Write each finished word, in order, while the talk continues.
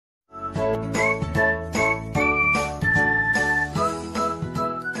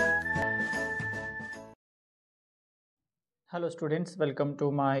Hello students, welcome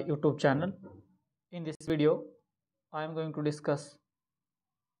to my YouTube channel. In this video, I am going to discuss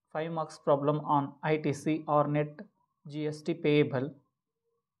 5 marks problem on ITC or net GST payable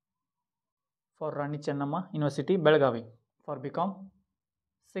for Rani Chennamma University, Belgavi for Bcom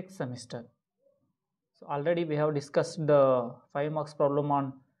 6th semester. So already we have discussed the 5 marks problem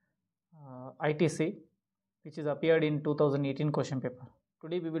on ITC, which is appeared in 2018 question paper.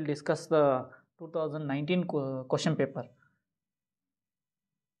 Today we will discuss the 2019 question paper.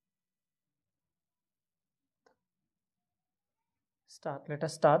 Let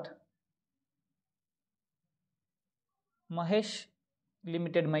us start. Mahesh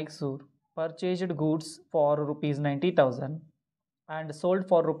Limited Mysore purchased goods for rupees 90,000 and sold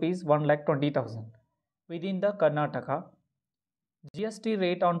for rupees 1,20,000 within the Karnataka. GST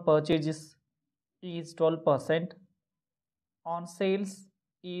rate on purchases is 12%, on sales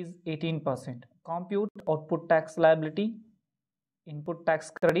is 18%. Compute output tax liability, input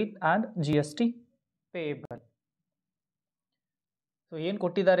tax credit and GST payable. So ಏನು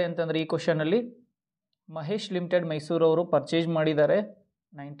ಕೊಟ್ಟಿದ್ದಾರೆ ಅಂತಂದರೆ ಈ ಕ್ವಶನಲ್ಲಿ Mahesh limited Mysuru ಅವರು purchase ಮಾಡಿದ್ದಾರೆ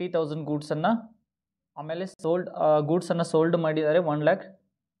 90,000 ಗೂಡ್ಸನ್ನು. ಆಮೇಲೆ ಗೂಡ್ಸನ್ನು sold ಮಾಡಿದ್ದಾರೆ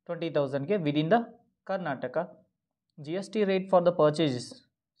 1,20,000ಗೆ within the Karnataka. G S T rate for the purchases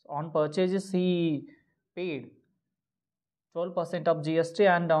on purchases he paid 12% of GST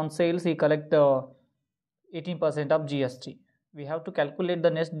and on sales he collect 18% of GST. We have to calculate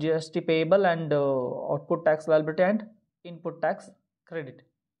the next GST payable and output tax liability and input tax credit.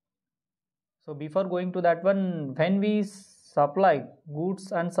 So before going to that one, when we supply goods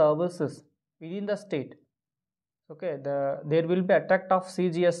and services within the state, okay, there will be effect of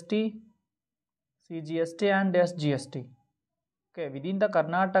CGST and SGST. Okay, within the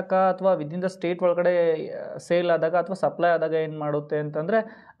Karnataka ಅಥವಾ within the state ಒಳಗಡೆ sale ಆದಾಗ ಅಥವಾ supply ಆದಾಗ ಏನು ಮಾಡುತ್ತೆ ಅಂತಂದರೆ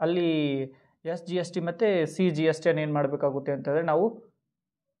ಅಲ್ಲಿ SGST ಮತ್ತು CGST ಅನ್ನು ಏನು ಮಾಡಬೇಕಾಗುತ್ತೆ ಅಂತಂದರೆ ನಾವು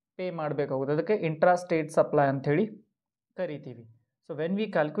ಪೇ ಮಾಡಬೇಕಾಗುತ್ತೆ. ಅದಕ್ಕೆ ಇಂಟ್ರಾ ಸ್ಟೇಟ್ ಸಪ್ಲೈ ಅಂಥೇಳಿ ಕರಿತೀವಿ. So when we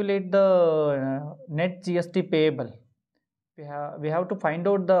calculate the net GST payable, we have to find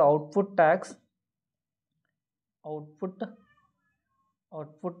out the output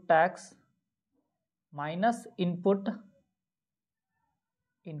tax minus input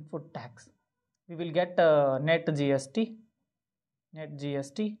tax. We will get net GST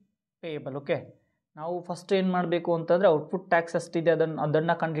payable. Okay, ನಾವು ಫಸ್ಟ್ ಏನು ಮಾಡಬೇಕು ಅಂತಂದರೆ output tax ಎಷ್ಟಿದೆ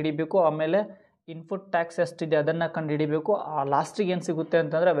ಅದನ್ನು ಕಂಡುಹಿಡಿಬೇಕು. ಆಮೇಲೆ ಇನ್ಪುಟ್ ಟ್ಯಾಕ್ಸ್ ಎಷ್ಟಿದೆ ಅದನ್ನು ಕಂಡುಹಿಡಿಬೇಕು. ಲಾಸ್ಟಿಗೆ ಏನು ಸಿಗುತ್ತೆ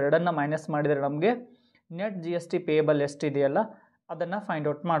ಅಂತಂದರೆ ಅವೆರಡನ್ನು ಮೈನಸ್ ಮಾಡಿದರೆ ನಮಗೆ net G S T payable ಎಷ್ಟಿದೆಯಲ್ಲ ಅದನ್ನು ಫೈಂಡ್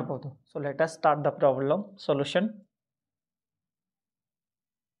ಔಟ್ ಮಾಡ್ಬೋದು. So let us start the problem solution.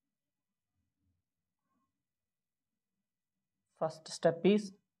 First step is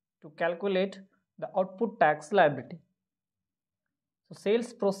to calculate the output tax liability. So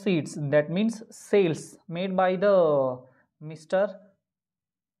sales proceeds, that means sales made by the mister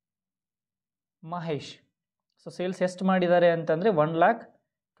Mahesh. So sales ಎಷ್ಟು ಮಾಡಿದ್ದಾರೆ ಅಂತಂದರೆ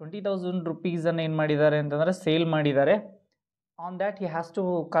 1,20,000 ರೂಪೀಸನ್ನು ಏನು ಮಾಡಿದ್ದಾರೆ ಅಂತಂದರೆ sale ಮಾಡಿದ್ದಾರೆ. On that he has to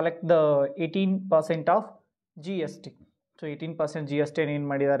collect the 18% of G S T. So 18% G S ಟಿಯನ್ನು ಏನು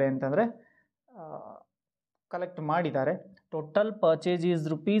ಮಾಡಿದ್ದಾರೆ ಅಂತಂದರೆ ಕಲೆಕ್ಟ್ ಮಾಡಿದ್ದಾರೆ. Total purchase is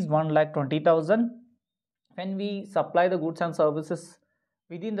rupees 1,20,000. When we supply the goods and services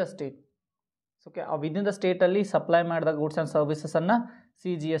within the state, okay, ಆ within the ಸ್ಟೇಟಲ್ಲಿ supply ಮಾಡಿದ goods and ಸರ್ವಿಸಸನ್ನು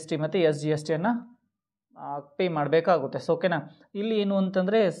C G S T ಮತ್ತು S G S ಟಿಯನ್ನು pay ಮಾಡಬೇಕಾಗುತ್ತೆ. So ಓಕೆನಾ, ಇಲ್ಲಿ ಏನು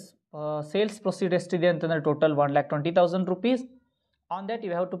ಅಂತಂದರೆ ಸೇಲ್ಸ್ ಪ್ರೊಸೀಡ್ ಎಷ್ಟಿದೆ ಅಂತಂದರೆ total 1,20,000 rupees. On that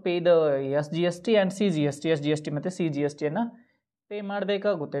you have to pay the S G S T and C G S T. S G S T ಮತ್ತು C G S ಟಿಯನ್ನು pay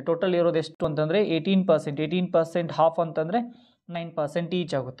ಮಾಡಬೇಕಾಗುತ್ತೆ. Total ಇರೋದು ಎಷ್ಟು ಅಂತಂದರೆ 18%. ಹಾಫ್ ಅಂತಂದರೆ 9%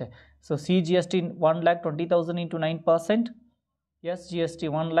 ಈಚ್ ಆಗುತ್ತೆ. So C G S T 1,20,000 into 9%, S G S T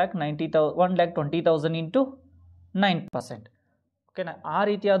 1,20,000 into 9%. ಓಕೆನಾ, ಆ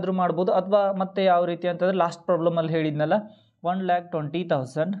ರೀತಿ ಆದರೂ ಮಾಡ್ಬೋದು. ಅಥವಾ ಮತ್ತೆ ಯಾವ ರೀತಿ ಅಂತಂದರೆ ಲಾಸ್ಟ್ ಪ್ರಾಬ್ಲಮಲ್ಲಿ ಹೇಳಿದ್ನಲ್ಲ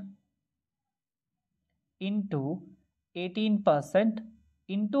 1,20,000 ಇಂಟು 18%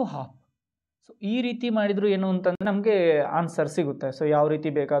 ಇಂಟು ಹಾಫ್. ಸೊ ಈ ರೀತಿ ಮಾಡಿದರೂ ಏನು ಅಂತಂದರೆ ನಮಗೆ ಆನ್ಸರ್ ಸಿಗುತ್ತೆ. ಸೊ ಯಾವ ರೀತಿ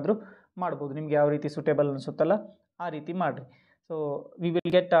ಬೇಕಾದರೂ ಮಾಡ್ಬೋದು, ನಿಮ್ಗೆ ಯಾವ ರೀತಿ ಸೂಟೇಬಲ್ ಅನಿಸುತ್ತಲ್ಲ ಆ ರೀತಿ ಮಾಡಿರಿ. So we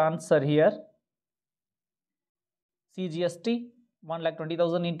will get answer here. C G S T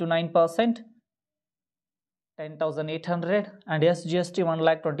 1,20,000 into 9%, 10,800, and SGST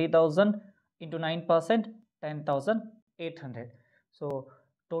 1,20,000 into 9%, 10,800. So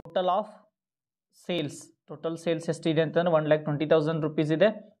total of sales, total sales ಎಷ್ಟಿದೆ ಅಂತಂದರೆ 1,20,000 ರೂಪೀಸ್ ಇದೆ.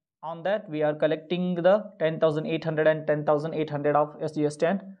 On that we are collecting the 10,800 and 10,800 of S G S T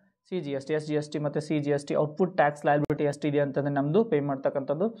and C G S T. S G S T ಮತ್ತು C G S T output tax liability ಎಷ್ಟಿದೆ ಅಂತಂದರೆ ನಮ್ಮದು pay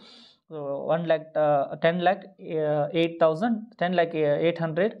ಮಾಡ್ತಕ್ಕಂಥದ್ದು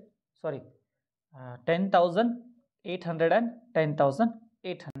 10,800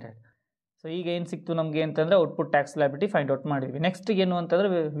 810,800. So ಈಗ ಏನು ಸಿಕ್ತು ನಮಗೆ ಅಂತಂದರೆ output tax liability find out ಮಾಡಿದ್ವಿ. ನೆಕ್ಸ್ಟ್ ಏನು ಅಂತಂದರೆ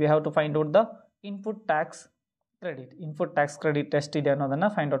we have to find out the input tax credit. Input tax credit ಎಷ್ಟಿದೆ ಅನ್ನೋದನ್ನು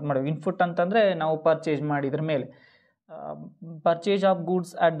ಫೈಂಡ್ ಔಟ್ ಮಾಡಿದ್ವಿ. ಇನ್ಪುಟ್ ಅಂತಂದರೆ ನಾವು ಪರ್ಚೇಸ್ ಮಾಡಿದ್ರ ಮೇಲೆ purchase of goods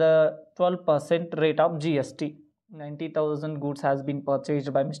at the 12% rate of GST. 90,000 goods has been purchased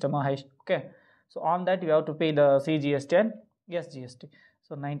by Mr. Mahesh. Okay, so on that we have to pay the CGST and SGST.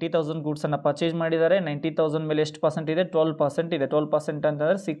 So 90,000 goods ಅನ್ನು purchase ಮಾಡಿದ್ದಾರೆ. 90,000 ಮೇಲೆ ಎಷ್ಟು percent ಇದೆ? 12% ಇದೆ. 12%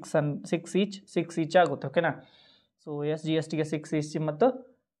 ಅಂತಂದರೆ 6 each ಆಗುತ್ತೆ. ಓಕೆನಾ? So SGSTಗೆ 6 each ಮತ್ತು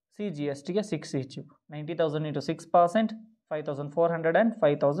CGSTಗೆ 6 each. 90,000 into 6%, 5,400 and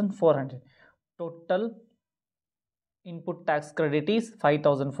 5,400. Total input tax credit is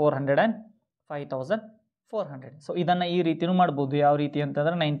 5,400 and 5,400. So ಇದನ್ನು ಈ ರೀತಿಯೂ ಮಾಡ್ಬೋದು. ಯಾವ ರೀತಿ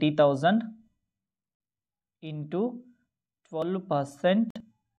ಅಂತಂದರೆ 90,000 into 12%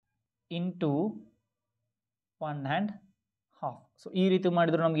 into 1.5. ಸೊ ಈ ರೀತಿ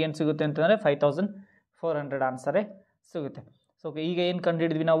ಮಾಡಿದ್ರು ನಮ್ಗೆ ಏನು ಸಿಗುತ್ತೆ ಅಂತಂದರೆ 5,400 ಆನ್ಸರೇ ಸಿಗುತ್ತೆ. ಸೊ ಈಗ ಏನು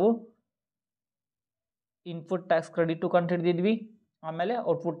ಕಂಡುಹಿಡಿದ್ವಿ ನಾವು? ಇನ್ಪುಟ್ ಟ್ಯಾಕ್ಸ್ ಕ್ರೆಡಿಟು ಕಂಡುಹಿಡಿದಿದ್ವಿ, ಆಮೇಲೆ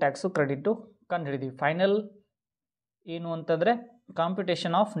ಔಟ್ಪುಟ್ ಟ್ಯಾಕ್ಸು ಕ್ರೆಡಿಟು ಕಂಡುಹಿಡಿದ್ವಿ. ಫೈನಲ್ ಏನು ಅಂತಂದರೆ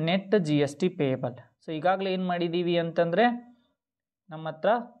ಕಾಂಪ್ಯುಟೇಷನ್ of net GST payable. So ಈಗಾಗಲೇ ಏನು ಮಾಡಿದ್ದೀವಿ ಅಂತಂದರೆ ನಮ್ಮ ಹತ್ರ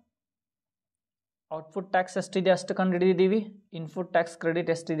ಔಟ್ಪುಟ್ ಟ್ಯಾಕ್ಸ್ ಎಷ್ಟಿದೆ ಅಷ್ಟು ಕಂಡುಹಿಡಿದಿದ್ದೀವಿ, ಇನ್ಪುಟ್ ಟ್ಯಾಕ್ಸ್ ಕ್ರೆಡಿಟ್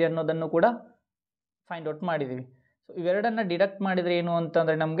ಎಷ್ಟಿದೆ ಅನ್ನೋದನ್ನು ಕೂಡ ಫೈಂಡ್ ಔಟ್ ಮಾಡಿದ್ದೀವಿ. ಸೊ ಇವೆರಡನ್ನು ಡಿಡಕ್ಟ್ ಮಾಡಿದರೆ ಏನು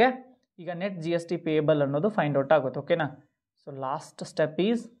ಅಂತಂದರೆ ನಮಗೆ ಈಗ ನೆಟ್ GST ಪೇಯಬಲ್ ಅನ್ನೋದು ಫೈಂಡ್ ಔಟ್ ಆಗುತ್ತೆ. ಓಕೆನಾ? So last step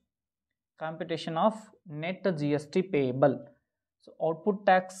is ಕಾಂಪ್ಯುಟೇಷನ್ of net GST payable. So output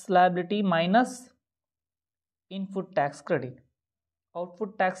tax liability minus input tax credit.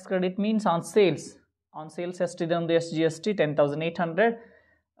 Output tax credit means on sales. On sales ಎಷ್ಟಿದೆ ಒಂದು SGST 10,800,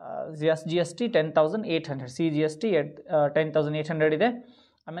 SGST 10,800, CGST 10,800 ಇದೆ,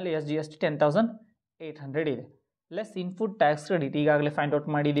 ಆಮೇಲೆ SGST 10,800 ಇದೆ. Less input tax credit ಈಗಾಗಲೇ find out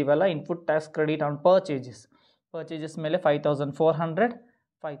ಮಾಡಿದ್ದೀವಲ್ಲ, input tax credit on purchases ಮೇಲೆ 5,400,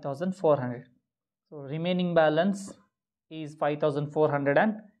 5,400. So remaining balance is 5,400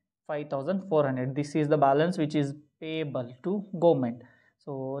 and 5,400. This is the balance which is payable to government.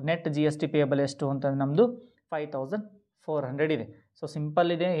 So net GST payable ಎಷ್ಟು ಅಂತಂದ್ರೆ ನಮ್ಮದು 5,400 ಇದೆ. So simple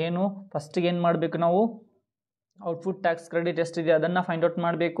ಇದೆ. ಏನು ಫಸ್ಟಿಗೆ ಏನು ಮಾಡಬೇಕು ನಾವು? ಔಟ್ಪುಟ್ ಟ್ಯಾಕ್ಸ್ ಕ್ರೆಡಿಟ್ ಎಷ್ಟಿದೆ ಅದನ್ನು ಫೈಂಡ್ ಔಟ್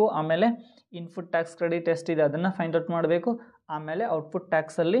ಮಾಡಬೇಕು, ಆಮೇಲೆ ಇನ್ಪುಟ್ ಟ್ಯಾಕ್ಸ್ ಕ್ರೆಡಿಟ್ ಎಷ್ಟಿದೆ ಅದನ್ನು ಫೈಂಡ್ ಔಟ್ ಮಾಡಬೇಕು, ಆಮೇಲೆ ಔಟ್ಪುಟ್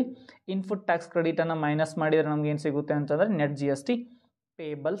ಟ್ಯಾಕ್ಸಲ್ಲಿ ಇನ್ಪುಟ್ ಟ್ಯಾಕ್ಸ್ ಕ್ರೆಡಿಟನ್ನು ಮೈನಸ್ ಮಾಡಿದರೆ ನಮ್ಗೆ ಏನು ಸಿಗುತ್ತೆ ಅಂತಂದರೆ ನೆಟ್ GST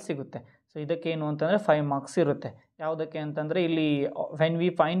ಪೇಯಬಲ್ ಸಿಗುತ್ತೆ. ಸೊ ಇದಕ್ಕೇನು ಅಂತಂದರೆ 5 ಮಾರ್ಕ್ಸ್ ಇರುತ್ತೆ. ಯಾವುದಕ್ಕೆ ಅಂತಂದರೆ ಇಲ್ಲಿ when we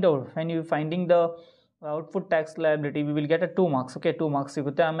finding the output tax liability we will get 2 marks. Okay, 2 marks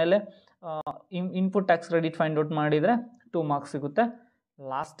ಸಿಗುತ್ತೆ. ಆಮೇಲೆ input tax credit find out ಮಾಡಿದರೆ 2 ಮಾರ್ಕ್ಸ್ ಸಿಗುತ್ತೆ.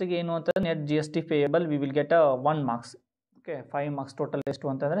 ಲಾಸ್ಟಿಗೆ ಏನು ಅಂತಂದರೆ net GST payable we will get 1 marks. Okay, 5 marks total ಎಷ್ಟು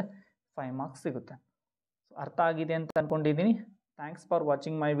ಅಂತಂದರೆ 5 ಮಾರ್ಕ್ಸ್ ಸಿಗುತ್ತೆ. ಸೊ ಅರ್ಥ ಆಗಿದೆ ಅಂತ ಅಂದ್ಕೊಂಡಿದ್ದೀನಿ. Thanks for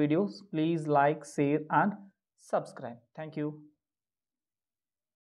watching my videos. Please like, share and subscribe. Thank you.